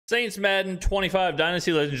Saints Madden 25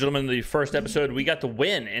 Dynasty, ladies and gentlemen, the first episode, we got the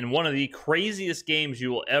win in one of the craziest games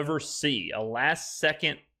you will ever see. A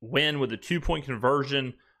last-second win with a 2-point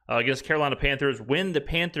conversion against Carolina Panthers when the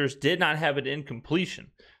Panthers did not have an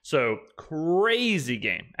incompletion. So, crazy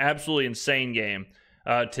game. Absolutely insane game.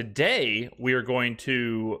 Today, we are going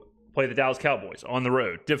to play the Dallas Cowboys on the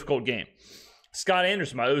road. Difficult game. Scott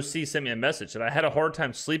Anderson, my OC, sent me a message that I had a hard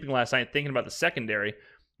time sleeping last night thinking about the secondary.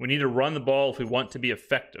 We need to run the ball if we want to be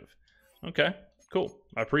effective. Okay, cool.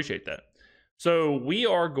 I appreciate that. So we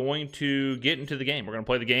are going to get into the game. We're going to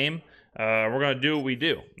play the game. We're going to do what we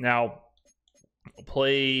do. Now, we'll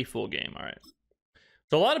play full game. All right.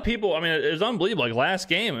 So a lot of people, I mean, it was unbelievable. Like last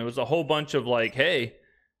game, it was a whole bunch of like, hey,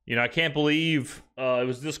 you know, I can't believe it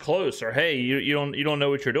was this close. Or hey, you don't know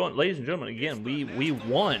what you're doing. Ladies and gentlemen, again, we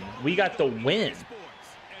won. We got the win.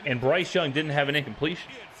 And Bryce Young didn't have an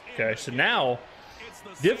incompletion. Okay, so now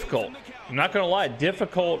difficult. I'm not going to lie.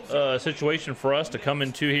 Difficult situation for us to come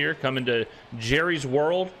into Jerry's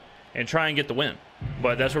world and try and get the win.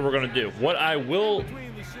 But that's what we're going to do. What I will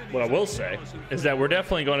say is that we're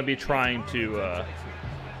definitely going to be trying to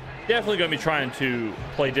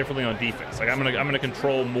play differently on defense. Like I'm going to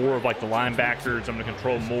control more of like the linebackers. I'm going to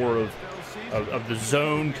control more of the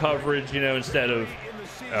zone coverage, you know, instead of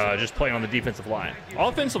just playing on the defensive line.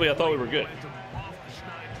 Offensively, I thought we were good.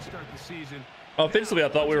 Offensively, I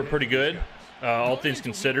thought we were pretty good, all things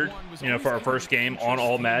considered, you know, for our first game on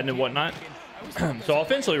all Madden and whatnot. So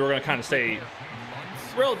offensively, we're going to kind of stay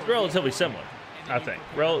relatively similar, I think.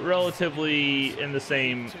 Relatively in the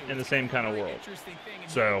same kind of world.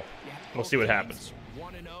 So we'll see what happens.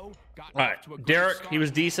 All right, Derek, he was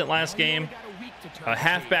decent last game.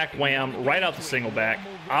 Halfback wham, right out the single back.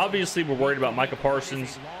 Obviously, we're worried about Micah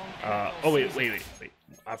Parsons. Oh, wait.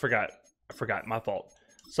 I forgot. My fault.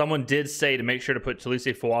 Someone did say to make sure to put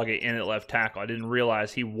Talise Fuage in at left tackle. I didn't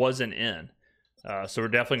realize he wasn't in. So we're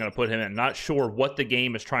definitely going to put him in. Not sure what the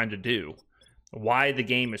game is trying to do, why the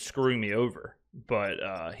game is screwing me over,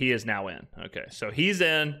 but he is now in. Okay, so he's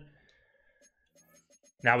in.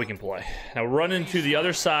 Now we can play. Now we're running to the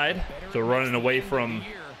other side. So we're running away from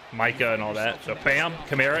Micah and all that. So bam,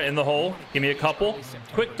 Kamara in the hole. Give me a couple.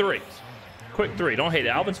 Quick three. Don't hate it.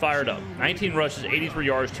 Alvin's fired up. 19 rushes, 83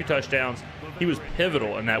 yards, 2 touchdowns. He was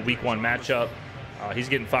pivotal in that week 1 matchup. He's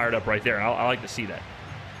getting fired up right there. And I like to see that.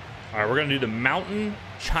 All right, we're going to do the Mountain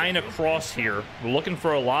China cross here. We're looking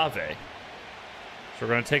for Olave. So we're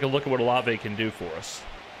going to take a look at what Olave can do for us.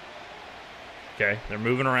 Okay, they're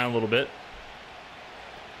moving around a little bit.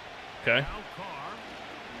 Okay.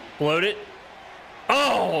 Float it.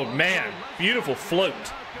 Oh, man. Beautiful float.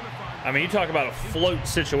 I mean, you talk about a float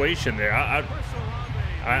situation there.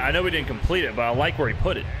 I know we didn't complete it, but I like where he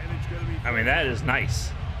put it. I mean, that is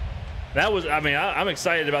nice. That was, I mean, I'm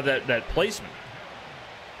excited about that placement.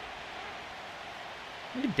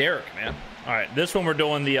 Look at Derek, man. All right, this one we're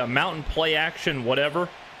doing the mountain play action, whatever.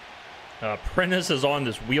 Prentice is on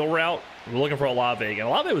this wheel route. We're looking for Olave again.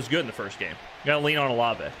 Olave was good in the first game. Got to lean on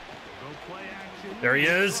Olave. There he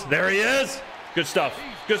is. Good stuff,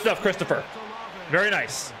 Christopher. Very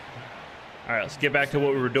nice. All right, let's get back to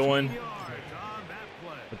what we were doing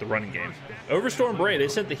with the running game. Overstorm Bray, they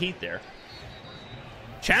sent the heat there.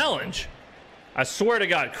 Challenge? I swear to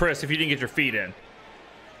God, Chris, if you didn't get your feet in.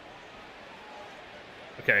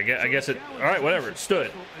 Okay, I guess it... All right, whatever. It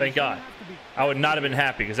stood. Thank God. I would not have been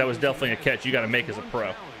happy because that was definitely a catch you got to make as a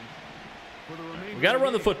pro. We got to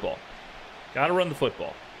run the football.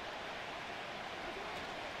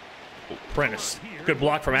 Oh, Prentice. Good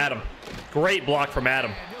block from Adam. Great block from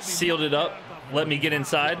Adam. Sealed it up. Let me get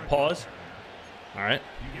inside. Pause. All right.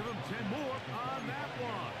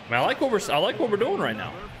 I mean, I like what we're doing right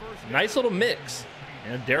now. Nice little mix.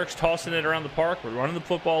 You know, Derek's tossing it around the park. We're running the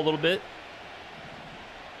football a little bit.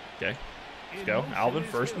 Okay. Let's go. Alvin,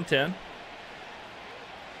 1st and 10. Here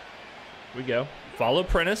we go. Follow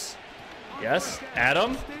Prentice. Yes.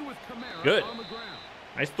 Adam. Good.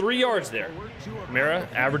 Nice 3 yards there.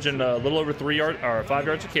 Kamara averaging a little over 3 yards or 5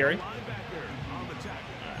 yards a carry.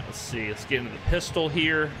 Let's see. Let's get into the pistol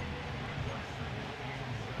here.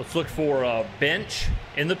 Let's look for bench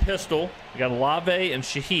in the pistol. We got Olave and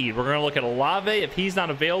Shaheed. We're going to look at Olave. If he's not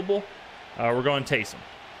available, we're going Taysom.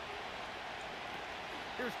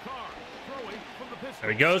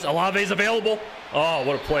 There he goes. Olave's available. Oh,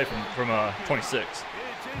 what a play from 26.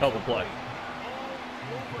 Hell of a play.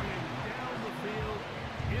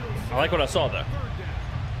 I like what I saw, though.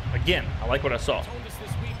 Again, I like what I saw.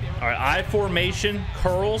 All right, I formation,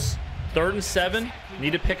 curls, 3rd and 7.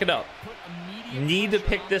 Need to pick it up. Need to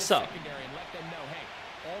pick this up.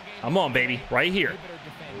 Come on, baby. Right here.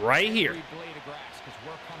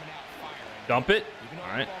 Dump it.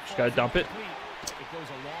 right, just got to dump it.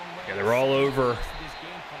 Yeah, they were all over.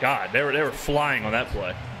 God, they were flying on that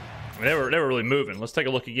play. I mean, they were really moving. Let's take a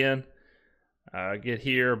look again. Get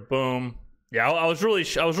here, boom. Yeah, I was really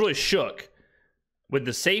shook when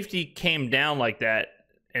the safety came down like that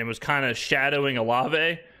and was kind of shadowing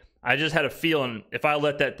Olave. I just had a feeling if I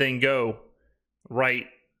let that thing go right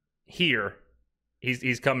here,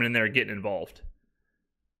 he's coming in there and getting involved.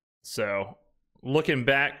 So looking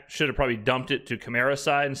back, should have probably dumped it to Kamara's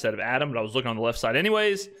side instead of Adam, but I was looking on the left side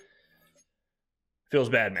anyways. Feels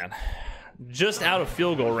bad, man. Just out of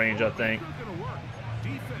field goal range, I think.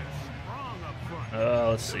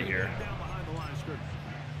 Let's see here.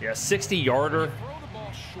 Yeah, 60-yarder.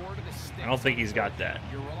 I don't think he's got that.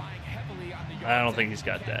 I don't think he's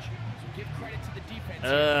got that.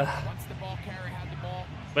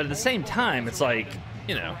 But at the same time, it's like,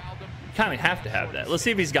 you know, you kind of have to have that. Let's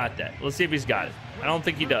see if he's got that. Let's see if he's got it. I don't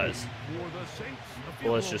think he does.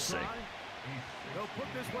 Well, let's just see.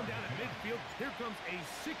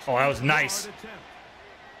 Oh, that was nice.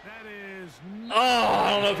 Oh,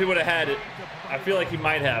 I don't know if he would have had it. I feel like he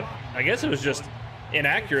might have. I guess it was just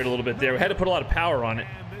inaccurate a little bit there. We had to put a lot of power on it.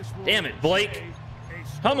 Damn it, Blake.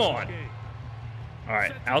 Come on. All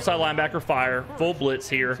right, outside linebacker fire. Full blitz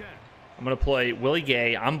here. I'm going to play Willie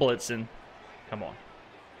Gay. I'm blitzing. Come on.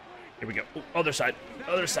 Here we go. Ooh, other side.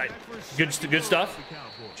 Other side. Good stuff.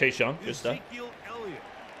 Chase Young. Good stuff.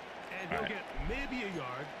 All right.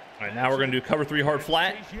 All right, now we're going to do cover 3 hard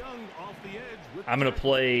flat. I'm going to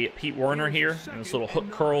play Pete Werner here in this little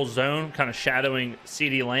hook curl zone, kind of shadowing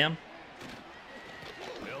CeeDee Lamb.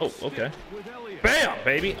 Oh, okay. Bam,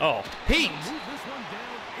 baby. Oh, Pete.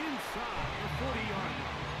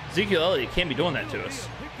 Ezekiel Elliott can't be doing that to us.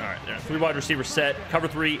 All right, there. 3 wide receiver set. Cover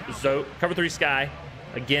 3 sky.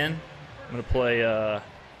 Again, I'm going to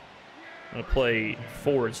play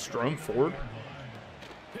forward. Strom forward.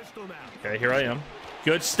 Okay, here I am.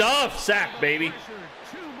 Good stuff. Sack, baby.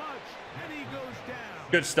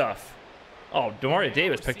 Good stuff. Oh, Demario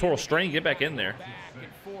Davis, pectoral strain. Get back in there.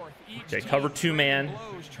 Okay, cover 2 man.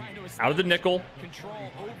 Out of the nickel.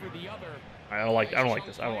 I don't like this. I don't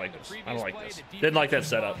like this. I don't like this. Didn't like that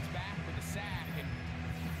setup.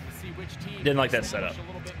 Didn't like that setup.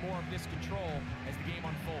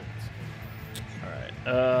 All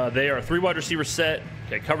right. They are 3 wide receiver set.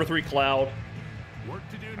 Okay, cover 3 cloud. All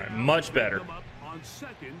right, much better.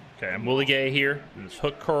 Okay, I'm Willie Gay here. This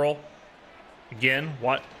hook curl. Again,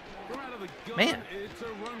 what? Man.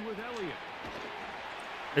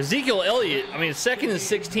 Ezekiel Elliott, I mean, 2nd and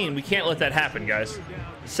 16. We can't let that happen, guys.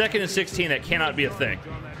 2nd and 16, that cannot be a thing.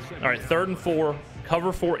 All right, 3rd and 4.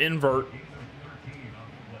 Cover 4 invert.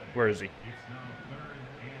 Where is he?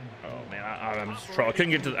 Oh, man, I'm in trouble. I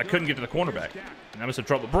couldn't get to the cornerback. I'm in some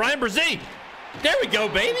trouble. Brian Brzee. There we go,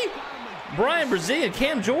 baby. Brian Brzee and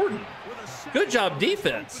Cam Jordan. Good job,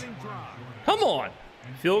 defense. Come on.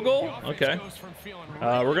 Field goal? Okay.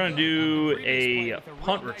 We're going to do a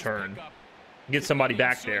punt return. Get somebody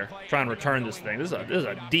back there. Try and return this thing. This is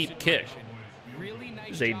a deep kick.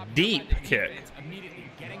 This is a deep kick.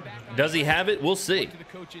 Does he have it? We'll see.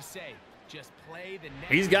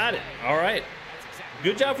 He's got it. All right.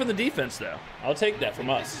 Good job from the defense, though. I'll take that from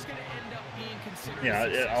us.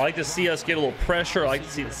 Yeah, I like to see us get a little pressure. I like to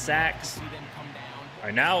see the sacks. All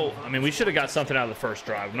right, now, I mean, we should have got something out of the first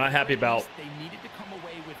drive. I'm not happy about.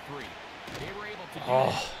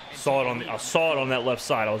 Oh, I saw it on that left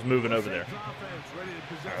side. I was moving over there.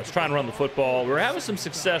 All right, let's try and run the football. We're having some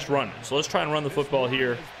success running, so let's try and run the football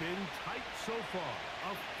here.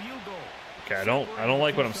 Okay, I don't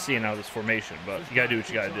like what I'm seeing out of this formation, but you gotta do what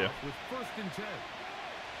you gotta do.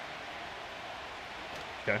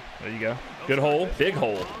 Okay, there you go. Good hole, big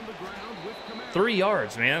hole. 3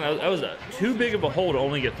 yards, man. That was too big of a hole to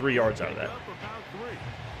only get 3 yards out of that. All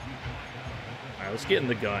right, let's get in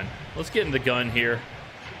the gun. Let's get in the gun here.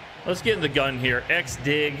 Let's get in the gun here. X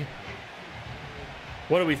dig.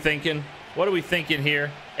 What are we thinking? What are we thinking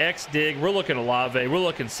here? X dig. We're looking Olave. We're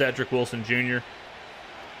looking Cedric Wilson Jr.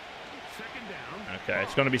 Okay,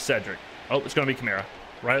 it's going to be Cedric. Oh, it's going to be Kamara.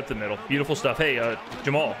 Right up the middle. Beautiful stuff. Hey,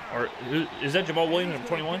 Jamal. Or is that Jamal Williams, number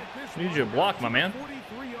 21? I need you to block, my man.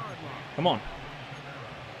 Come on.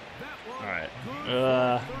 All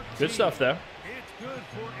right. Good stuff, though.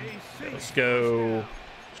 Okay, let's go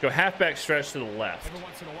halfback stretch to the left.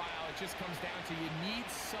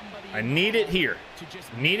 I need it here.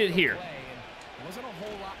 Need it here.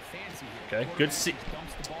 Okay, good see.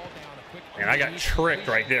 And I got tricked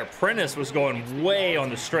right there. Prentice was going way on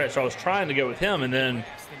the stretch. I was trying to go with him, and then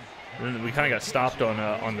we kind of got stopped on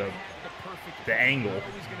the angle.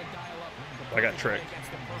 I got tricked.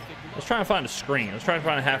 Let's try and find a screen. Let's try and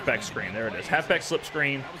find a halfback screen. There it is. Halfback slip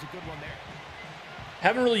screen.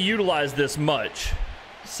 Haven't really utilized this much.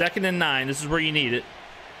 2nd and 9. This is where you need it.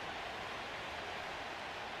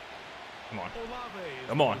 Come on.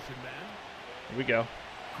 Come on. Here we go.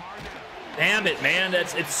 Damn it, man.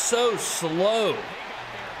 It's so slow.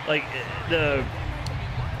 Like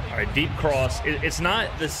all right, deep cross. It's not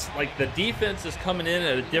this, like, the defense is coming in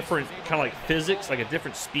at a different kind of like physics, like a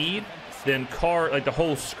different speed than Carr, like the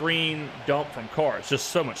whole screen dump from Carr. It's just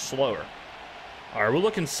so much slower. All right, we're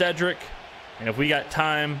looking Cedric, and if we got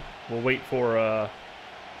time, we'll wait for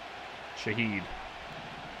Shaheed.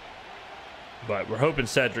 But we're hoping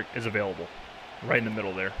Cedric is available right in the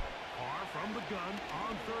middle there.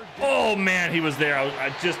 Oh, man, he was there.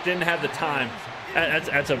 I just didn't have the time.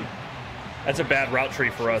 That's a bad route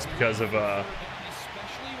tree for us because of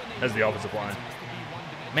as the offensive line.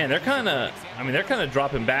 Man, they're kind of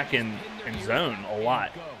dropping back in zone a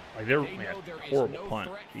lot. Like they're, man, horrible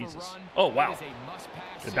punt. Jesus. Oh, wow.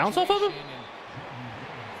 Did it bounce off of him?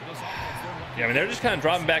 Yeah, I mean, they're just kind of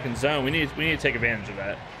dropping back in zone. We need to take advantage of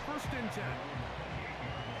that.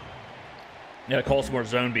 Yeah, call some more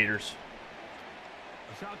zone beaters.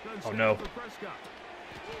 Oh, no.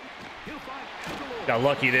 Got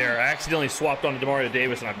lucky there. I accidentally swapped on to Demario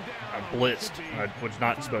Davis, and I blitzed. I was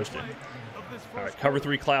not supposed to. All right, cover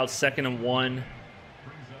 3 clouds, 2nd and 1.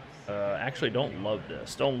 Actually, don't love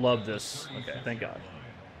this. Don't love this. Okay, thank God.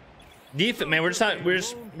 Defense, man,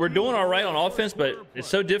 we're doing all right on offense, but it's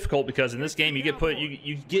so difficult because in this game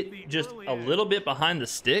you get just a little bit behind the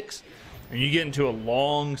sticks, and you get into a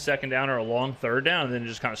long 2nd down or a long 3rd down, and then it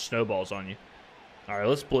just kind of snowballs on you. All right,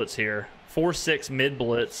 let's blitz here. 4-6 mid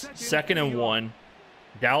blitz, 2nd and 1.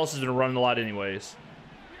 Dallas is going to run a lot anyways.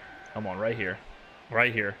 Come on, right here.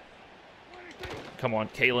 Right here. Come on,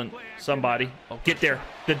 Kalen. Somebody. Oh, get there.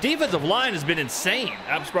 The defensive line has been insane.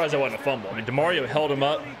 I'm surprised that wasn't a fumble. I mean, DeMario held him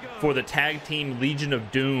up for the tag team Legion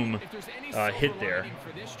of Doom hit there.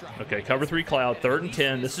 Okay, cover 3 cloud, 3rd and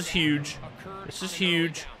 10. This is huge. This is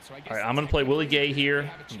huge. All right, I'm going to play Willie Gay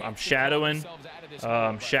here. I'm shadowing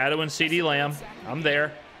CeeDee Lamb. I'm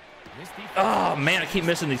there. Oh, man, I keep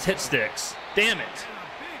missing these hit sticks. Damn it.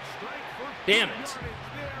 Damn it.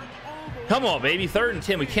 Come on, baby. 3rd and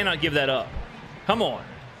 10. We cannot give that up. Come on.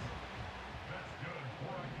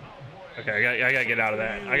 Okay, I gotta get out of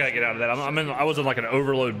that. I gotta get out of that. I was in like an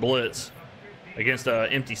overload blitz against an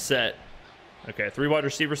empty set. Okay, 3 wide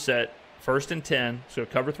receiver set. 1st and 10. So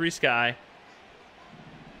cover 3 sky.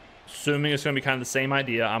 Assuming it's gonna be kind of the same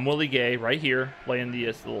idea. I'm Willie Gay right here, playing the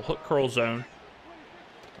little hook curl zone.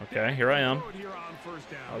 Okay, here I am.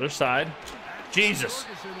 Other side. Jesus.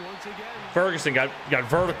 Ferguson got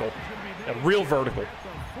vertical. Got real vertical.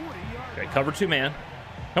 Okay, cover 2 man.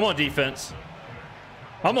 Come on, defense.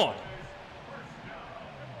 Come on. All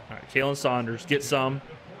right, Kalen Saunders, get some.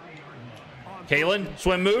 Kalen,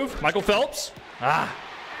 swim move. Michael Phelps. Ah.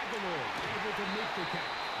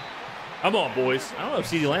 Come on, boys. I don't know if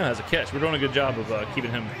CeeDee Lamb has a catch. We're doing a good job of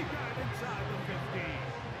keeping him.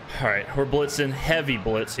 All right, we're blitzing. Heavy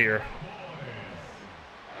blitz here.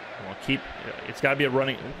 We'll keep. It's got to be a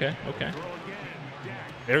running. Okay, okay.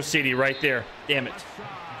 There's CeeDee right there. Damn it.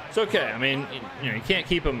 It's okay. I mean, you can't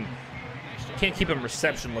keep him. Can't keep him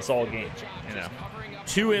receptionless all game. You know,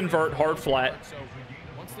 2 invert, hard flat.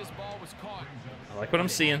 I like what I'm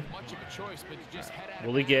seeing.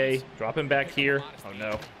 Willie Gay dropping back here. Oh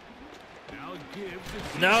no.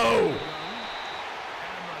 No.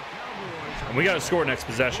 And we got to score next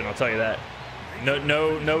possession. I'll tell you that.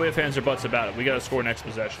 No ifs, ands, or buts about it. We got to score next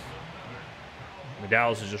possession. I mean,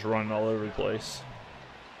 Dallas is just running all over the place.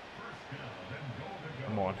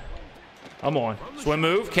 Come on. Come on. Swim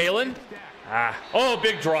move. Kalen. Ah. Oh,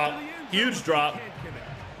 big drop. Huge drop.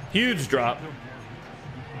 Huge drop.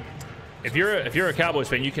 If you're a Cowboys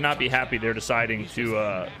fan, you cannot be happy they're deciding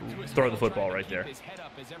to throw the football right there.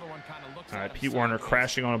 All right, Pete Werner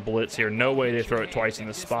crashing on a blitz here. No way they throw it twice in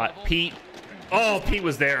this spot. Pete. Oh, Pete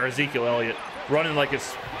was there. Ezekiel Elliott running like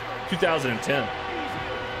it's 2010.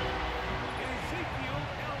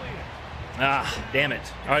 Ah, damn it.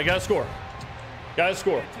 All right, got to score. Got to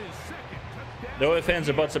score. No ifs, ands,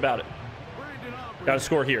 or buts about it. Got to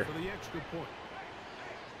score here.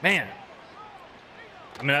 Man.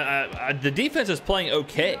 I mean, the defense is playing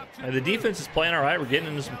okay. The defense is playing all right. We're getting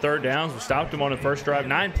into some 3rd downs. We stopped them on the first drive.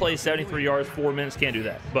 9 plays, 73 yards, 4 minutes. Can't do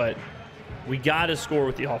that. But we got to score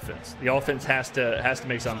with the offense. The offense has to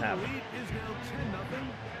make something happen. I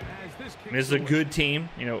mean, this is a good team.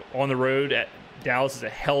 You know, on the road at Dallas is a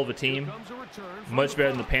hell of a team. Much better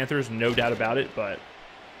than the Panthers, no doubt about it. But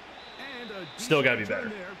still got to be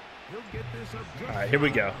better. All right, here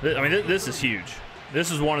we go. I mean, this is huge.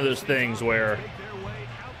 This is one of those things where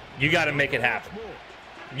you got to make it happen.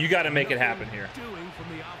 You got to make it happen here.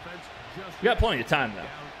 You got plenty of time, though.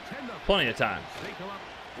 Plenty of time.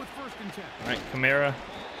 All right, Skrmetta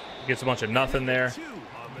gets a bunch of nothing there.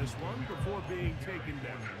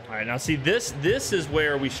 All right, now see, this is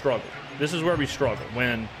where we struggle. This is where we struggle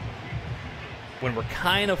when we're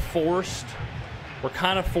kind of forced. We're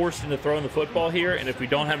kind of forced into throwing the football here, and if we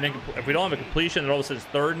don't have a completion, and all of a sudden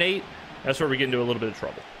it's 3rd and 8, that's where we get into a little bit of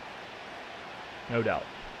trouble. No doubt.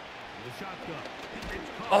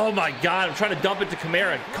 Oh my God! I'm trying to dump it to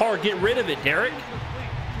Skrmetta. Carr, get rid of it, Derek.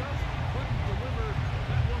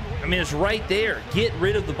 I mean, it's right there. Get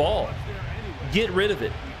rid of the ball. Get rid of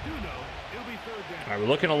it. All right, we're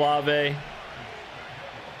looking at Olave.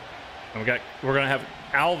 And we're gonna have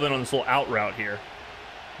Alvin on this little out route here.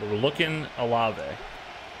 But we're looking Olave.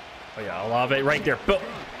 Oh yeah, Olave right there. But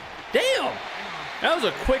damn, that was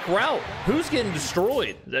a quick route. Who's getting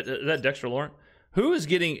destroyed? Is that Dexter Lawrence? Who is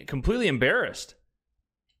getting completely embarrassed?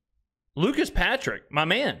 Lucas Patrick, my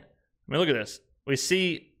man. I mean, look at this. We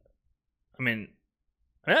see, I mean,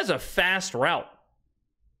 that's a fast route.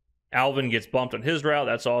 Alvin gets bumped on his route.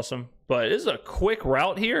 That's awesome. But this is a quick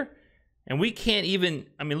route here. And we can't even,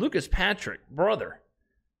 I mean, Lucas Patrick, brother.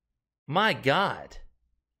 My God.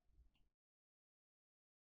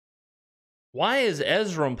 Why is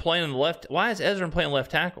Ezra playing on the left? Why is Ezra playing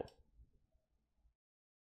left tackle?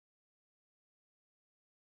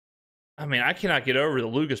 I mean, I cannot get over the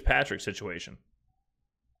Lucas Patrick situation.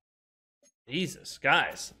 Jesus,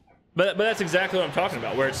 guys. But that's exactly what I'm talking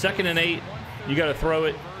about. Where it's 2nd and 8, you got to throw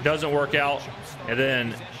it, doesn't work out, and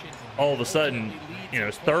then all of a sudden, you know,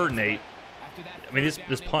 it's 3rd and 8. I mean,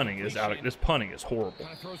 this punting is out. This punting is horrible.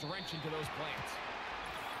 What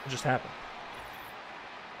just happened?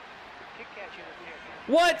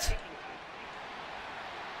 What?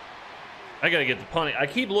 I gotta get the punting. I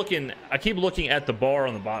keep looking at the bar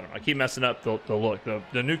on the bottom. I keep messing up the look.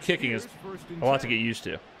 The new kicking is a lot to get used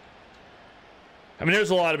to. I mean, there's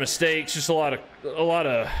a lot of mistakes, just a lot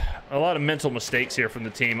of mental mistakes here from the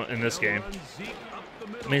team in this game.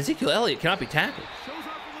 I mean, Ezekiel Elliott cannot be tackled.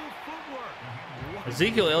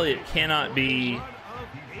 Ezekiel Elliott cannot be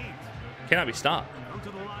stopped.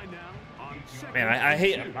 Man, I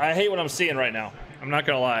hate what I'm seeing right now. I'm not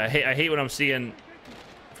gonna lie. I hate what I'm seeing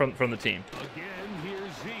from the team.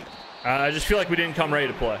 I just feel like we didn't come ready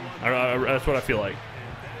to play. That's what I feel like.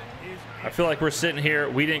 I feel like we're sitting here.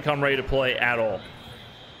 We didn't come ready to play at all.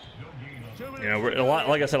 You know,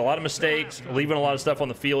 like I said, a lot of mistakes, leaving a lot of stuff on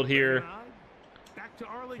the field here.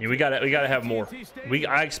 You know, we gotta have more.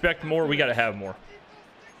 I expect more. We gotta have more.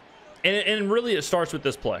 And really, it starts with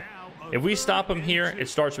this play. If we stop them here, it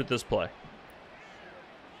starts with this play.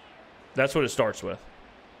 That's what it starts with.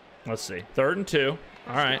 Let's see. 3rd and 2.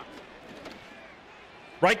 All right.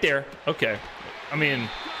 Right there. Okay. I mean,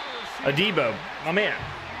 Adebo, my man.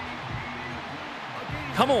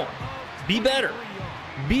 Come on. Be better.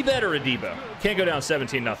 Be better, Adebo. Can't go down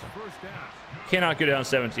 17-0. Cannot go down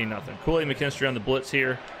 17-0. Kool-Aid McKinstry on the blitz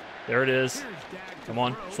here. There it is. Come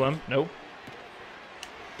on. Swim. Nope.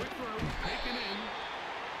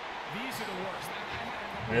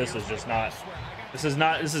 This is just not. This is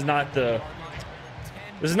not the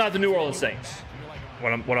New Orleans Saints.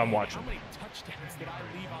 What I'm watching.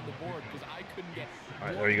 All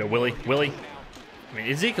right, there you go, Willie. I mean,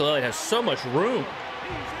 Ezekiel Elliott has so much room.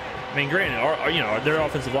 I mean, granted, you know, their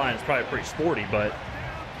offensive line is probably pretty sporty, but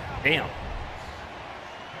damn.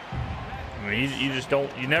 I mean, you just don't.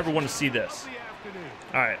 You never want to see this.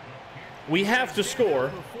 All right. We have to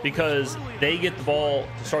score because they get the ball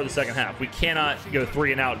to start the 2nd half. We cannot go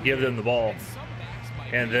 3 and out, give them the ball,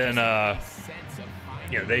 and then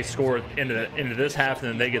you know, they score into this half,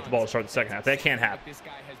 and then they get the ball to start the 2nd half. That can't happen.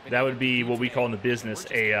 That would be what we call in the business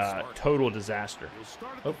a total disaster.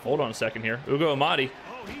 Oh, hold on a second here. Ugo Amadi,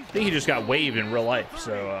 I think he just got waived in real life,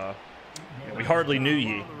 so we hardly knew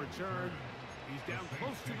ye.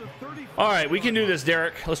 All right, we can do this,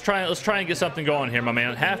 Derek. Let's try and get something going here, my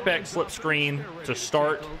man. Halfback slip screen to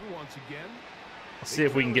start. Let's see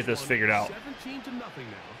if we can get this figured out.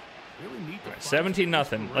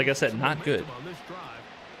 17-0. Like I said, not good.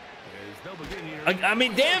 I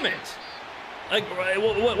mean, damn it! Like,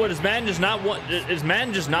 what does Madden just not want? Does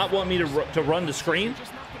Madden just not want me to run the screen?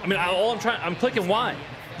 I mean, I'm clicking Y.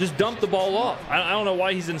 Just dump the ball off. I don't know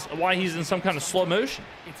why he's in some kind of slow motion.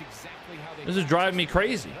 This is driving me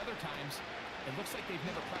crazy.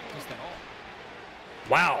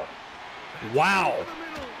 Wow.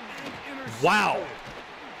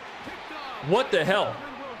 What the hell?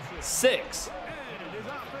 6.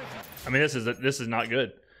 I mean, this is not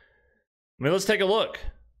good. I mean, let's take a look.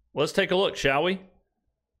 Let's take a look, shall we?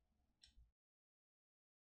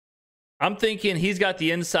 I'm thinking he's got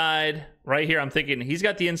the inside right here. I'm thinking he's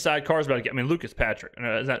got the inside. Carr's about to get. I mean, Lucas Patrick.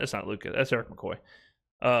 No, that's not Lucas. That's Eric McCoy.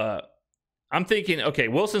 I'm thinking, okay,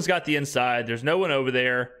 Wilson's got the inside. There's no one over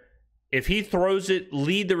there. If he throws it,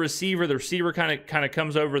 lead the receiver kind of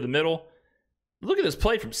comes over the middle. Look at this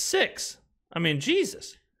play from 6. I mean,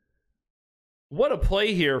 Jesus. What a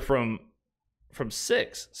play here from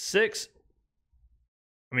 6. 6.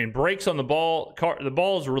 I mean, breaks on the ball. The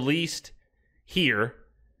ball is released here.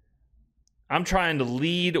 I'm trying to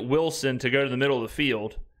lead Wilson to go to the middle of the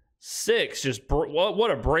field. 6, just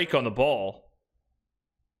what a break on the ball.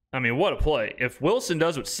 I mean, what a play. If Wilson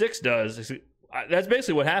does what 6 does, that's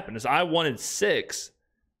basically what happened. Is I wanted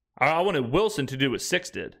Wilson to do what 6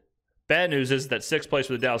 did. Bad news is that 6 plays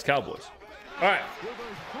for the Dallas Cowboys. All right.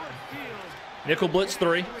 Nickel blitz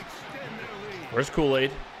 3. Where's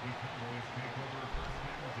Kool-Aid?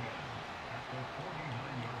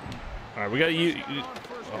 All right, we got to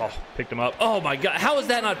picked him up. Oh, my God. How is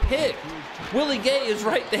that not picked? Willie Gay is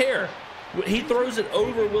right there. He throws it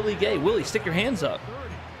over Willie Gay. Willie, stick your hands up.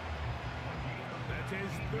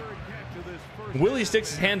 Willie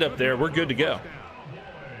sticks his hand up there. We're good to go.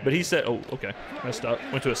 But he said, oh, okay. Messed up.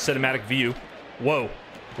 Went to a cinematic view. Whoa.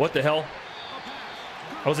 What the hell?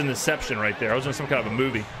 I was in Inception right there. I was in some kind of a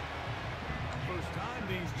movie.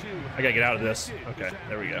 I got to get out of this. Okay,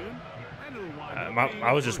 there we go.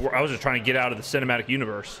 I was just trying to get out of the cinematic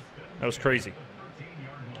universe. That was crazy.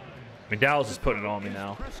 I mean, Dallas is putting it on me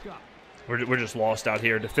now. We're just lost out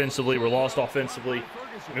here defensively. We're lost offensively.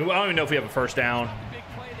 I mean, I don't even know if we have a first down.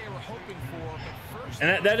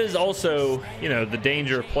 And that is also, you know, the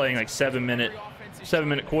danger of playing like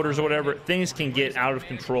 7-minute quarters or whatever. Things can get out of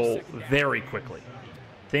control very quickly.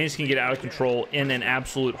 Things can get out of control in an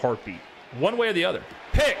absolute heartbeat. One way or the other.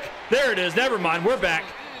 Pick. There it is. Never mind. We're back.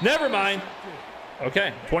 Never mind.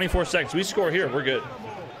 Okay, 24 seconds. We score here. We're good.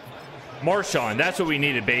 Marshawn. That's what we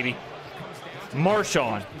needed, baby.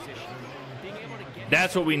 Marshawn.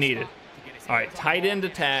 That's what we needed. All right, tight end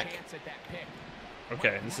attack.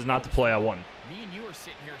 Okay, this is not the play I wanted.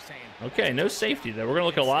 Okay, no safety there. We're going to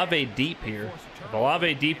look at Olave deep here. If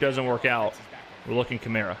Olave deep doesn't work out, we're looking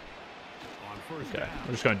Kamara. Okay,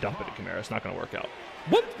 we're just going to dump it at Kamara. It's not going to work out.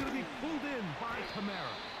 Whoop!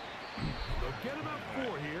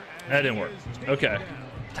 That didn't work. Okay.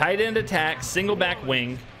 Tight end attack, single back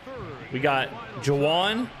wing. We got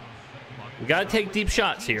Jawan. We got to take deep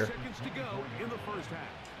shots here.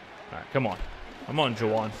 All right, come on. Come on,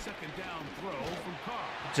 Jawan.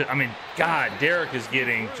 I mean, God, Derek is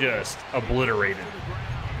getting just obliterated.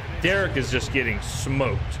 Derek is just getting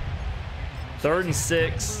smoked. 3rd and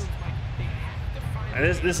 6. And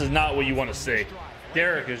this is not what you want to see.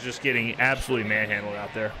 Derek is just getting absolutely manhandled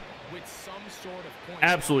out there.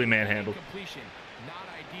 Absolutely manhandled.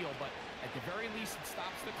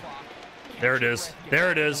 There it is. There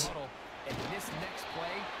it is.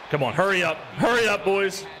 Come on, hurry up. Hurry up,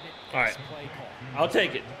 boys. All right. I'll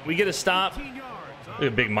take it. We get a stop.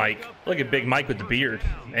 Look at Big Mike. Look at Big Mike with the beard.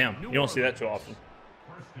 Damn, you don't see that too often.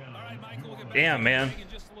 Damn, man.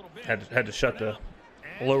 Had to shut the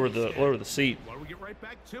lower the seat.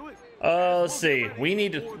 Let's see. We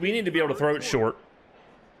need to be able to throw it short.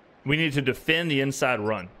 We need to defend the inside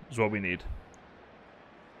run is what we need.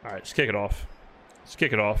 All right, let's kick it off. Let's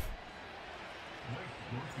kick it off.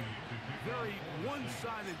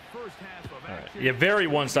 All right. Yeah, very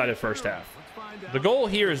one-sided first half. The goal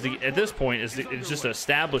here is at this point is just to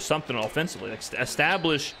establish something offensively. Like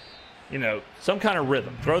establish, you know, some kind of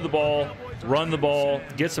rhythm. Throw the ball, run the ball,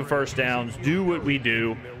 get some first downs, do what we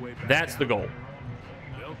do. That's the goal.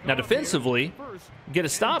 Now defensively, get a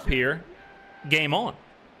stop here, game on.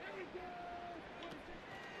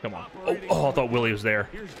 Come on. Oh, I thought Willie was there.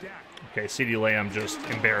 Okay, CeeDee Lamb just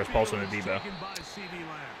embarrassed Paulson and Debo.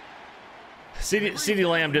 CeeDee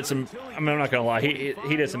Lamb did some, I mean, I'm not going to lie,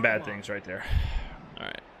 he did some bad things right there. All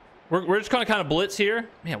right. We're just going to kind of blitz here.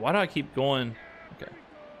 Man, why do I keep going? Okay.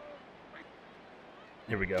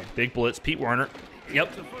 Here we go. Big blitz. Pete Werner.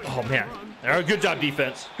 Yep. Oh, man. All right, good job,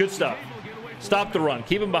 defense. Good stuff. Stop the run.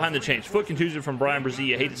 Keep him behind the chains. Foot contusion from Brian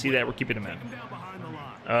Brzee. I hate to see that. We're keeping him in.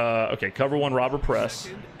 Okay, cover 1, Robert Press.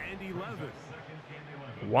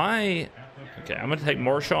 Why? Okay, I'm gonna take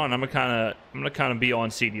Marshawn. I'm gonna kind of be on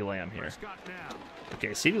CeeDee Lamb here. Okay,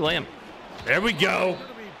 CeeDee Lamb. There we go.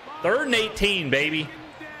 3rd and 18, baby.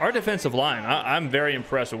 Our defensive line. I'm very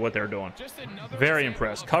impressed with what they're doing. Very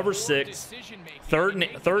impressed. Cover 6.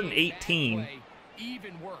 3rd and 18.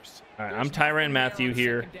 All right, I'm Tyrann Mathieu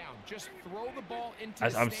here.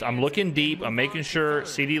 I'm looking deep. I'm making sure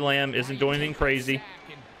CeeDee Lamb isn't doing anything crazy.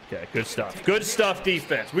 Okay, good stuff. Good stuff,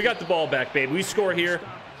 defense. We got the ball back, baby. We score here.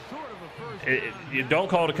 You don't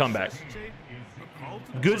call it a comeback.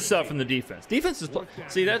 Good stuff from the defense. Defense is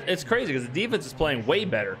see that it's crazy because the defense is playing way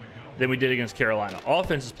better than we did against Carolina.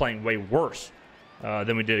 Offense is playing way worse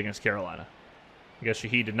than we did against Carolina. I guess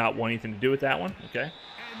Shahid did not want anything to do with that one. Okay,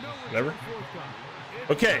 whatever.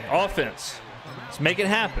 Okay, offense. Let's make it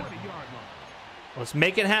happen. Let's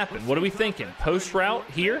make it happen. What are we thinking? Post route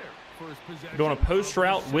here? We're doing a post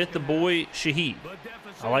route with the boy Shahid.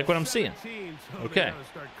 I like what I'm seeing. Okay.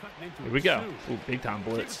 Here we go. Ooh, big time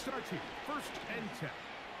blitz.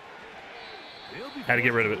 Had to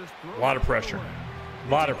get rid of it. A lot of pressure.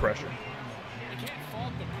 A lot of pressure.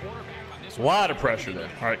 A lot of pressure there.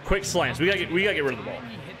 All right, quick slants. We gotta get rid of the ball.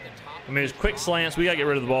 I mean, there's quick slants. We gotta get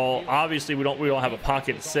rid of the ball. Obviously, we don't have a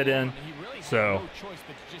pocket to sit in. So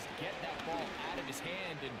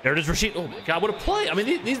there it is, Rashid. Oh my God, what a play! I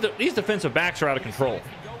mean, these defensive backs are out of control.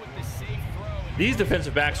 These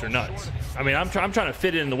defensive backs are nuts. I mean, I'm trying to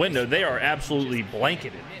fit it in the window. They are absolutely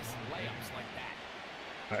blanketed.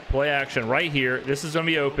 All right, play action right here. This is going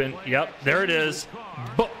to be open. Yep, there it is.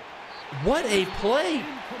 But what a play.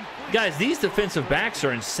 Guys, these defensive backs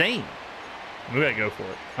are insane. We got to go for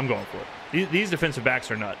it. I'm going for it. These defensive backs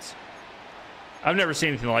are nuts. I've never seen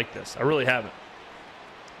anything like this. I really haven't.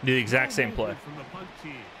 Do the exact same play.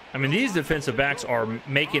 I mean, these defensive backs are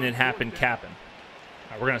making it happen, capping.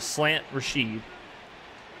 All right, we're going to slant Rashid.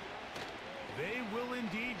 They will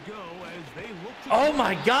indeed go as they look to oh,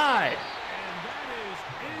 my God.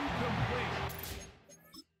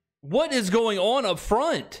 What is going on up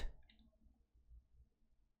front?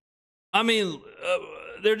 I mean,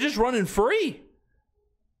 they're just running free.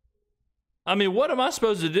 I mean, what am I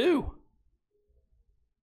supposed to do?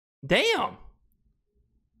 Damn.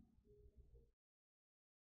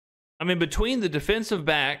 I mean, between the defensive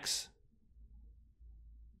backs,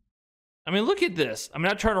 I mean, look at this. I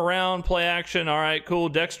mean, I turn around, play action. All right, cool.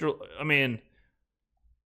 Dexter, I mean,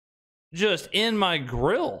 just in my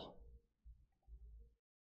grill.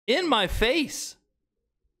 In my face.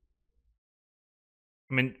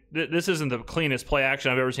 I mean, this isn't the cleanest play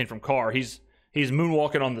action I've ever seen from Carr. He's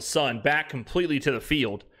moonwalking on the sun, back completely to the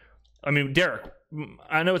field. I mean, Derek,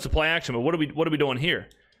 I know it's a play action, but what are we doing here?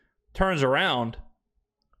 Turns around.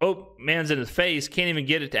 Oh, man's in his face. Can't even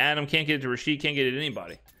get it to Adam. Can't get it to Rashid. Can't get it to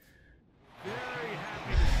anybody.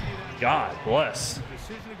 God bless.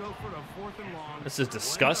 This is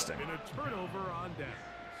disgusting.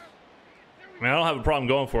 I mean, I don't have a problem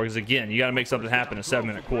going for it because, again, you got to make something happen in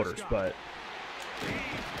 7-minute quarters, but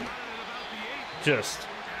just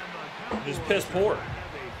piss poor.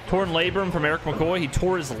 Torn labrum from Eric McCoy. He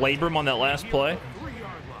tore his labrum on that last play.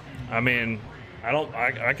 I mean,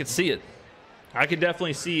 I could see it. I could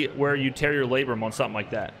definitely see where you tear your labrum on something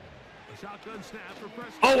like that.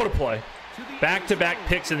 Oh, what a play. Back-to-back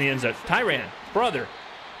picks in the end zone. Tyrann, brother.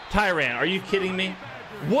 Tyrann, are you kidding me?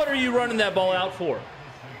 What are you running that ball out for?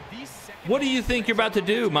 What do you think you're about to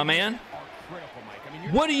do, my man?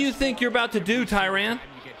 What do you think you're about to do, Tyrann?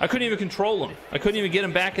 I couldn't even control him. I couldn't even get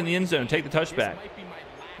him back in the end zone, take the touchback.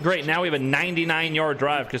 Great, now we have a 99-yard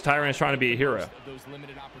drive because Tyrann's trying to be a hero.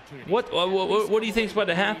 What do you think's about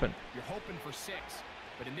to happen?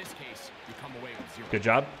 Good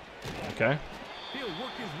job. Okay.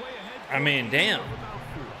 I mean, damn.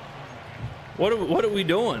 What are we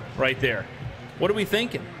doing right there? What are we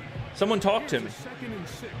thinking? Someone talk to me.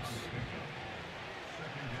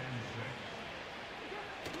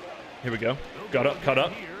 Here we go. Got up, cut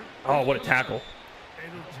up. Oh, what a tackle.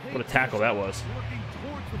 What a tackle that was.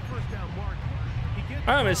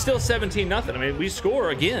 All right, I mean, it's still 17-0. I mean, we score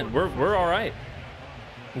again. We're all right.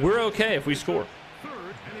 We're okay if we score.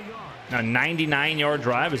 Now, 99-yard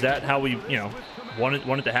drive, is that how we, want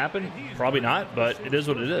it to happen? Probably not, but it is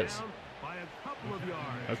what it is.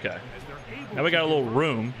 Okay. Now we got a little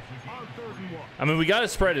room. I mean, we got to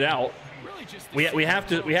spread it out. We have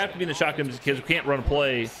to be in the shotgun because we can't run a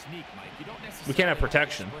play. We can't have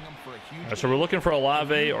protection. So we're looking for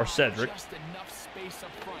Olave or Cedric.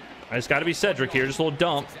 It's got to be Cedric here. Just a little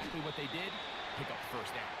dump.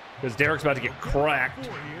 Because Derek's about to get cracked.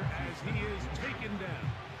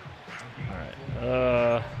 All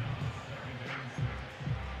right.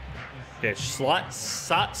 Okay, slot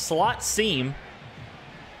seam.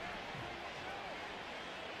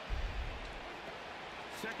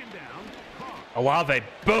 Olave,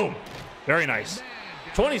 boom. Very nice.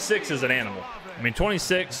 26 is an animal. I mean,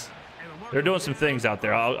 26, they're doing some things out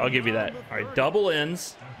there. I'll give you that. All right, double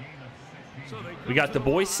ends. We got the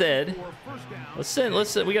boy said. Let's send.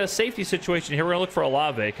 We got a safety situation here. We're gonna look for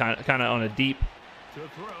Olave, kind of on a deep.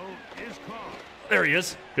 There he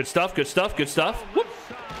is. Good stuff. Good stuff. Good stuff. Whoop.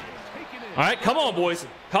 All right, come on, boys.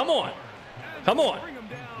 Come on. Come on.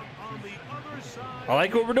 I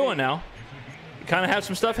like what we're doing now. We kind of have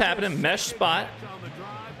some stuff happening. Mesh spot.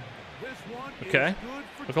 Okay.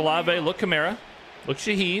 Look Olave. Look Kamara. Look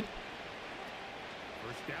Shaheed.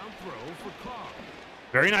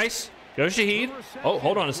 Very nice. Go Shaheed. Oh,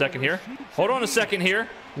 hold on a second here. Hold on a second here.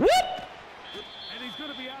 Whoop!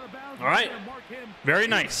 All right. Very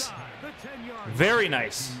nice. Very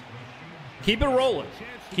nice. Keep it rolling.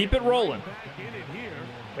 Keep it rolling.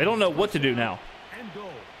 They don't know what to do now.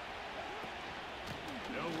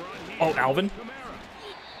 Oh, Alvin.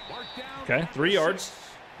 Okay, 3 yards.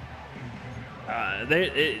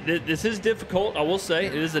 This is difficult, I will say.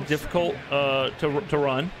 It is a difficult to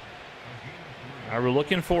run. We're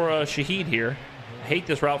looking for Shaheed here. I hate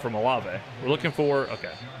this route from Olave. We're looking for,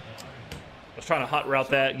 okay. I was trying to hot route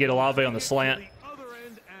that, get Olave on the slant.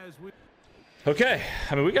 Okay,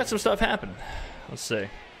 I mean, we got some stuff happening. Let's see.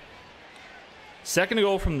 Second to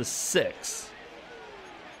goal from the 6.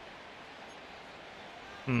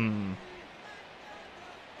 All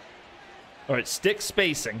right, stick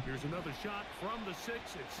spacing. Here's another shot from the 6.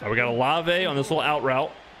 All right, we got Olave on this little out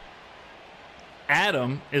route.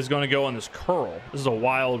 Adam is going to go on this curl. This is a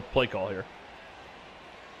wild play call here.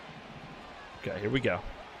 Okay, here we go.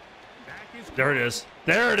 There it is.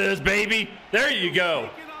 There it is, baby. There you go.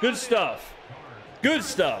 Good stuff. Good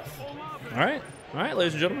stuff. All right. All right,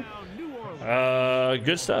 ladies and gentlemen.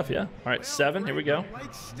 Good stuff, yeah. All right, 7. Here we go.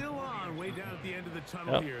 Lights still on way down at the end of the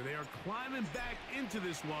tunnel here. They are climbing back into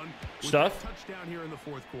this one. Stuff. Touchdown here in the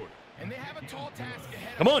 4th quarter. And they have a tall task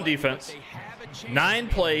ahead. Come on, defense. 9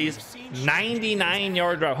 plays,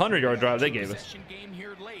 99-yard drive, 100-yard drive they gave us.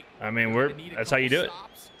 I mean, that's how you do it.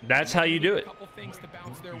 That's how you do it.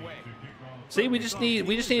 See, we just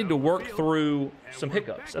needed to work through some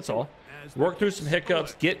hiccups. That's all. Work through some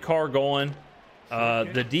hiccups, get Carr going.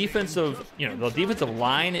 The defensive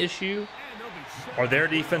line issue, or their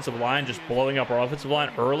defensive line just blowing up our offensive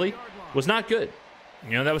line early, was not good.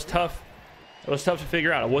 You know, that was tough. It was tough to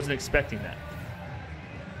figure out. I wasn't expecting that.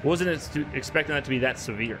 Wasn't expecting that to be that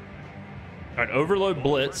severe. All right, overload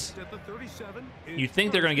blitz. You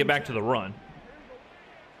think they're going to get back to the run.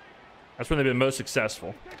 That's when they've been most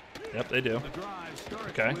successful. Yep, they do.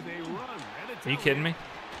 Okay. Are you kidding me?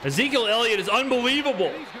 Ezekiel Elliott is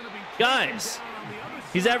unbelievable. Guys,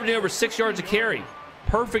 he's averaging over 6 yards a carry.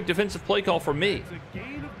 Perfect defensive play call for me.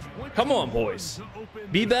 Come on, boys.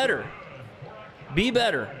 Be better. Be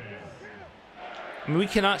better. I mean, we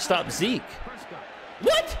cannot stop Zeke.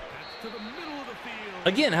 What?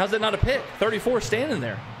 Again, how's that not a pick? 34 standing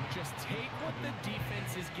there.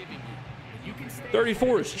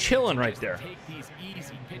 34 is chilling right there.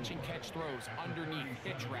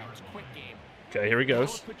 Okay, here he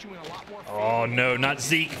goes. Oh, no, not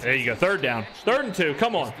Zeke. There you go. 3rd down. 3rd and 2.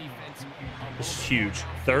 Come on. This is huge.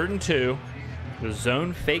 3rd and 2. The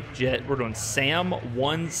zone fake jet. We're doing Sam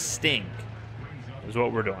 1 sting is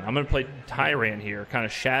what we're doing. I'm going to play Tyran here, kind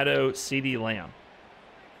of shadow CD Lamb.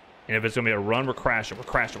 And if it's going to be a run, we're crashing. We're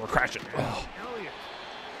crashing. We're crashing. Oh.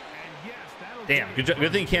 Damn.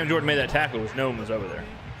 Good thing Cam Jordan made that tackle because no one was over there.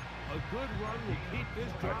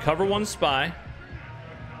 Right, cover 1 spy.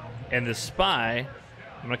 And the spy,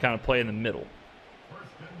 I'm going to kind of play in the middle.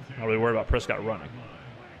 I'm not really worried about Prescott running.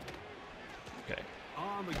 Okay.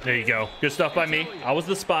 There you go. Good stuff by me. I was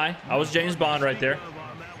the spy. I was James Bond right there.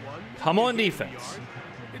 Come on, defense.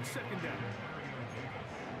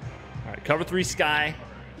 All right, cover 3 sky.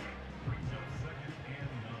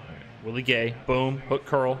 Willie Gay. Boom. Hook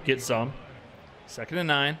curl. Get some. 2nd and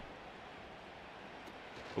 9.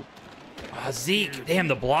 Zeke. Damn,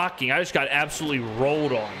 the blocking. I just got absolutely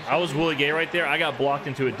rolled on. I was Willie Gay right there. I got blocked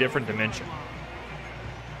into a different dimension.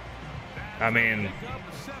 I mean,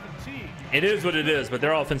 it is what it is, but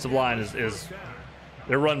their offensive line is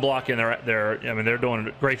they're run blocking. They're doing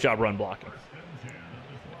a great job run blocking.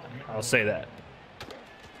 I'll say that.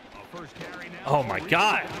 Oh my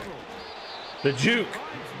God. The juke.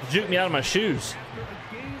 Juke me out of my shoes.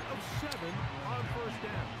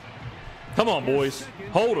 Come on, boys.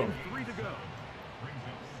 Hold them.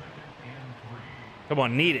 Come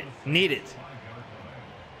on, need it. Need it.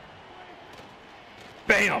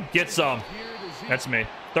 Bam. Get some. That's me.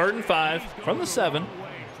 3rd and 5 from the 7.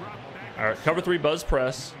 All right, cover 3 buzz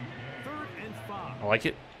press. I like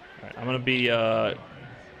it. All right, I'm going to be I'm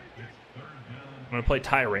going to play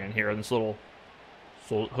Tyran here in this little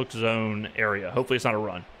hook zone area. Hopefully it's not a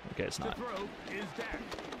run. Okay, it's not.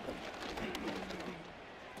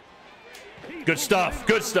 Good stuff.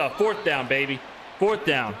 Good stuff. 4th down, baby. 4th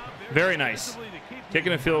down. Very nice.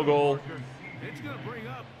 Kicking a field goal.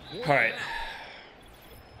 All right.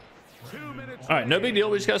 All right, no big deal.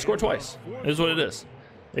 We just got to score twice. This is what it is.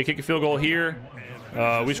 They kick a field goal here.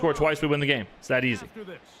 We score twice, we win the game. It's that easy.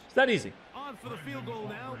 It's that easy.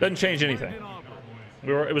 Doesn't change anything.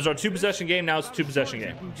 It was our 2-possession game. Now it's a 2-possession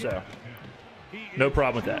game. So no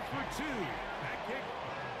problem with that.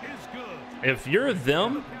 If you're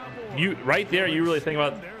them, you right there, you really think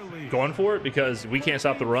about going for it because we can't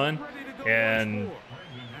stop the run, and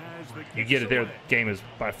you get it there. The game is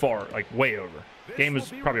by far like way over. Game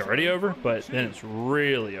is probably already over, but then it's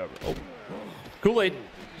really over. Oh. Kool-Aid.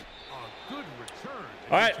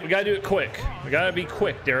 All right, we got to do it quick. We got to be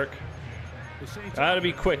quick, Derek. Got to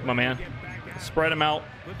be quick, my man. Spread them out.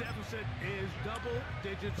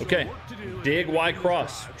 Okay. Dig Y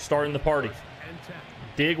cross. Starting the party.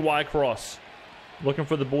 Dig Y cross. Looking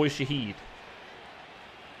for the boy Shaheed.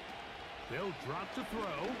 They'll drop to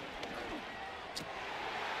throw.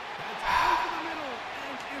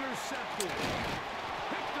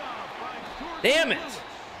 Damn it.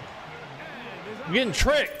 I'm getting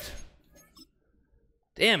tricked.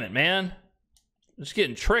 Damn it, man. I'm just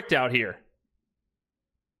getting tricked out here.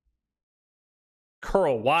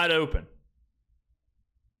 Curl wide open.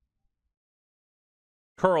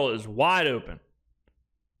 Curl is wide open.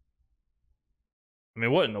 I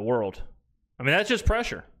mean, what in the world? I mean, that's just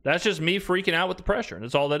pressure. That's just me freaking out with the pressure.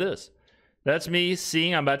 That's all that is. That's me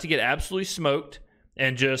seeing I'm about to get absolutely smoked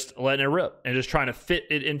and just letting it rip and just trying to fit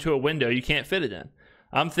it into a window you can't fit it in.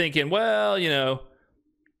 I'm thinking, well, you know,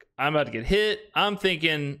 I'm about to get hit. I'm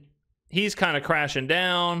thinking he's kind of crashing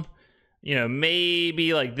down. You know,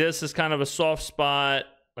 maybe like this is kind of a soft spot.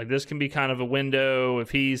 Like this can be kind of a window.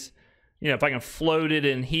 If he's, you know, if I can float it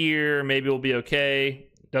in here, maybe we'll be okay.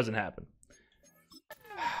 Doesn't happen.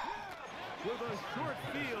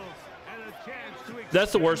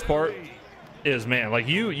 That's the worst part is, man, like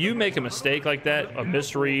you make a mistake like that, a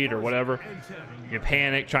misread or whatever, you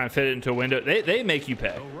panic, try and fit it into a window. They make you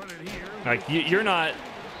pay. Like you're not,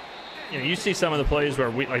 you know, you see some of the plays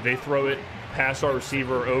where they throw it past our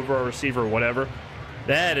receiver, over our receiver, whatever.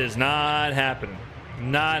 That is not happening.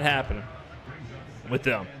 Not happening with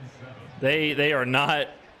them. They are not.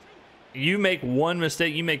 You make one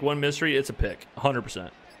mistake, you make one misread, it's a pick,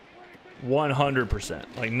 100%. 100%.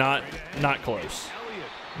 Like not close.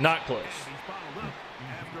 Not close.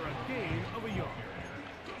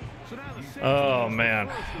 Oh man.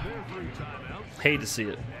 Hate to see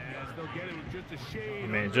it. I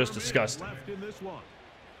mean, just disgusting.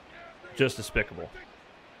 Just despicable.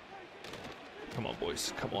 Come on,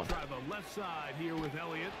 boys. Come on.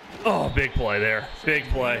 Oh, big play there. Big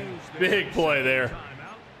play. Big play there.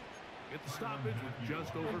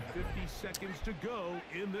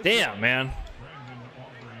 Damn, man.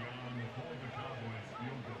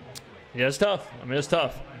 Yeah, it's tough. I mean, it's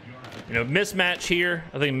tough. You know, mismatch here.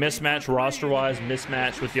 I think mismatch roster-wise,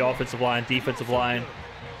 mismatch with the offensive line, defensive line.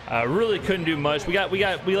 Really couldn't do much. We let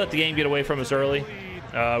the game get away from us early.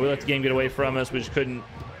 We let the game get away from us. We just couldn't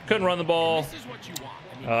run the ball.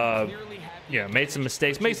 Yeah, made some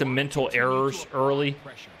mistakes, made some mental errors early.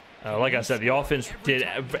 Like I said, the offense did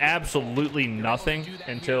absolutely nothing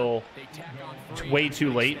until way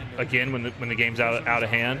too late. Again, when the game's out of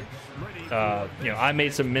hand, you know, I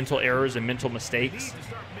made some mental errors and mental mistakes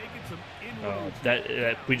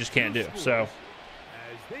that we just can't do. So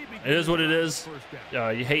it is what it is.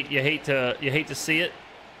 You hate to see it.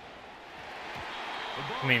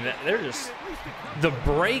 I mean, they're just the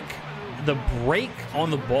break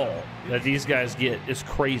on the ball that these guys get is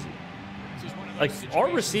crazy. Like, our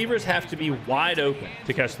receivers have to be wide open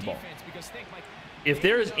to catch the ball. If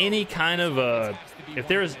there is any kind of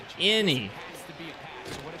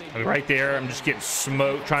right there, I'm just getting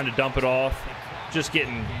smoked, trying to dump it off, just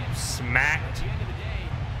getting smacked.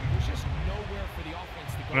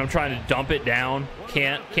 And I'm trying to dump it down.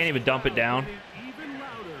 Can't even dump it down.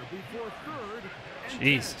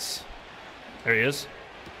 Jesus. There he is.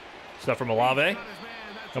 Stuff from Olave.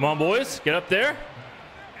 Come on, boys. Get up there.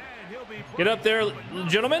 Get up there,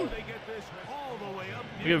 gentlemen.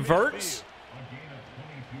 We get Verts.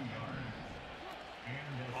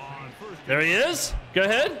 There he is. Go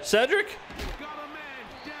ahead, Cedric.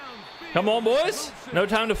 Come on, boys. No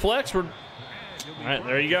time to flex. All right,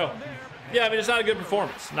 there you go. Yeah, I mean, it's not a good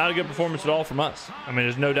performance. Not a good performance at all from us. I mean,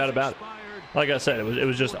 there's no doubt about it. Like I said, it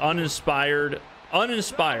was just uninspired.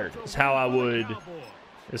 Uninspired is how I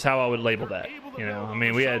would label that. You know, I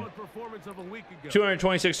mean, we had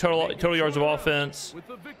 226 total yards of offense.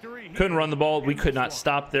 Couldn't run the ball. We could not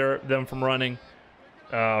stop them from running.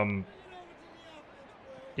 Yeah,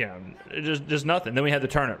 just nothing. Then we had the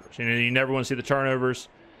turnovers. You know, you never want to see the turnovers.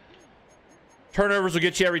 Turnovers will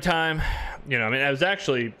get you every time. You know, I mean, I was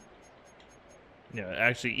actually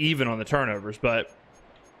even on the turnovers, but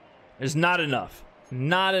it's not enough.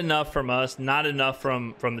 Not enough from us, not enough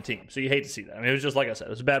from the team. So you hate to see that. I mean, it was just like I said,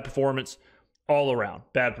 it was a bad performance all around.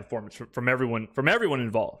 Bad performance from everyone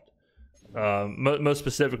involved. Most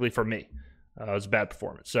specifically for me. It was a bad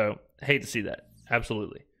performance. So I hate to see that.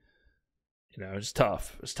 Absolutely. You know, it's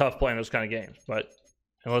tough. It's tough playing those kind of games. But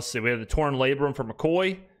and let's see, we have the torn labrum for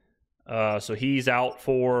McCoy. So he's out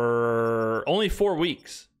for only 4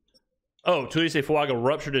 weeks. Oh, Tulise Fuaga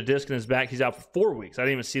ruptured a disc in his back. He's out for 4 weeks. I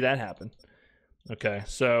didn't even see that happen. Okay,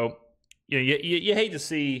 so you know, you hate to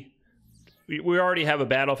see. We already have a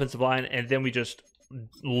bad offensive line, and then we just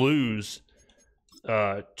lose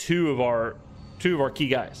two of our key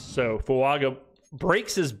guys. So Fuaga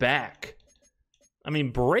breaks his back. I mean,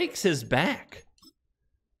 breaks his back,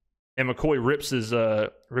 and McCoy rips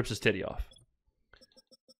his titty off.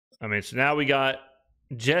 I mean, so now we got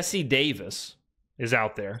Jesse Davis is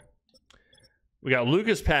out there. We got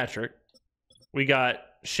Lucas Patrick. We got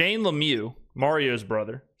Shane Lemieux, Mario's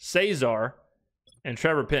brother, Cesar, and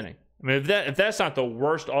Trevor Penning. I mean, if that's not the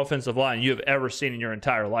worst offensive line you have ever seen in your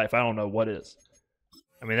entire life, I don't know what is.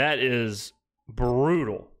 I mean, that is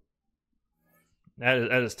brutal. That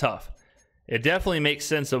is tough. It definitely makes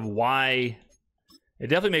sense of why. It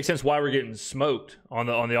definitely makes sense why we're getting smoked on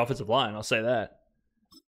the offensive line. I'll say that.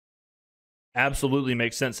 Absolutely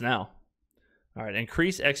makes sense now. All right,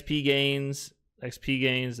 increase XP gains. XP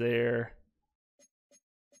gains there.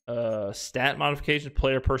 Stat modifications,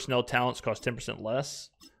 player personnel talents cost 10% less.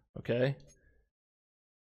 Okay.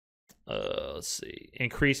 Let's see.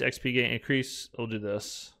 Increase XP gain. Increase. We'll do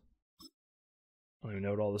this. I don't even know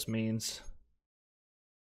what all this means.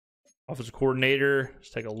 Offensive coordinator. Let's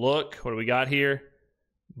take a look. What do we got here?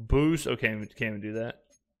 Boost. Okay, we can't even do that.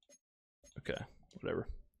 Okay, whatever.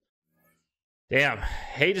 Damn.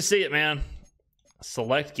 Hate to see it, man.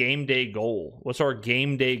 Select game day goal. What's our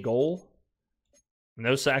game day goal?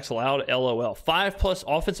 No sacks allowed. LOL. 5+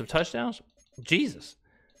 offensive touchdowns? Jesus.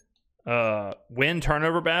 Win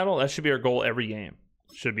turnover battle? That should be our goal every game.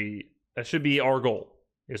 That should be our goal,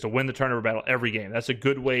 is to win the turnover battle every game. That's a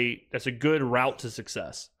good way. That's a good route to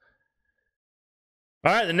success.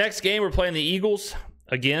 All right, the next game, we're playing the Eagles.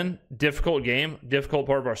 Again, difficult game. Difficult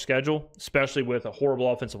part of our schedule, especially with a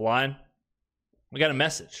horrible offensive line. We got a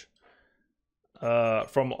message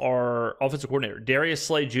from our offensive coordinator, Darius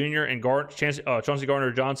Slay Jr. and Chauncey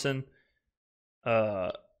Gardner-Johnson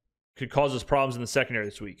could cause us problems in the secondary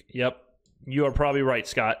this week. Yep, you are probably right,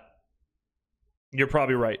 Scott. You're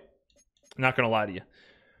probably right. I'm not going to lie to you.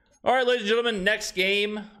 All right, ladies and gentlemen, next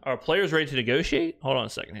game. Are players ready to negotiate? Hold on a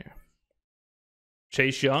second here.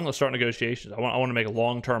 Chase Young, let's start negotiations. I want to make a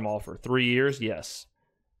long-term offer. 3 years, yes.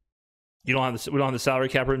 We don't have the salary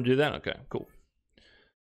cap room to do that? Okay, cool.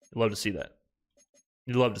 You'd love to see that.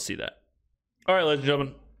 You'd love to see that. All right, ladies and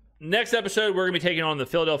gentlemen. Next episode, we're going to be taking on the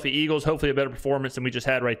Philadelphia Eagles. Hopefully a better performance than we just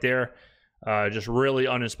had right there. Just really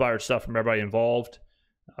uninspired stuff from everybody involved.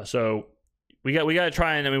 So we got to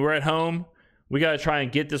try and, I mean, we're at home. We got to try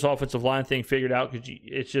and get this offensive line thing figured out because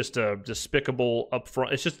it's just a despicable up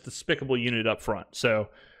front. It's just a despicable unit up front. So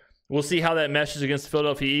we'll see how that meshes against the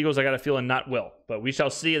Philadelphia Eagles. I got a feeling not well, but we shall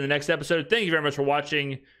see in the next episode. Thank you very much for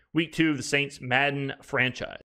watching Week 2 of the Saints Madden Franchise.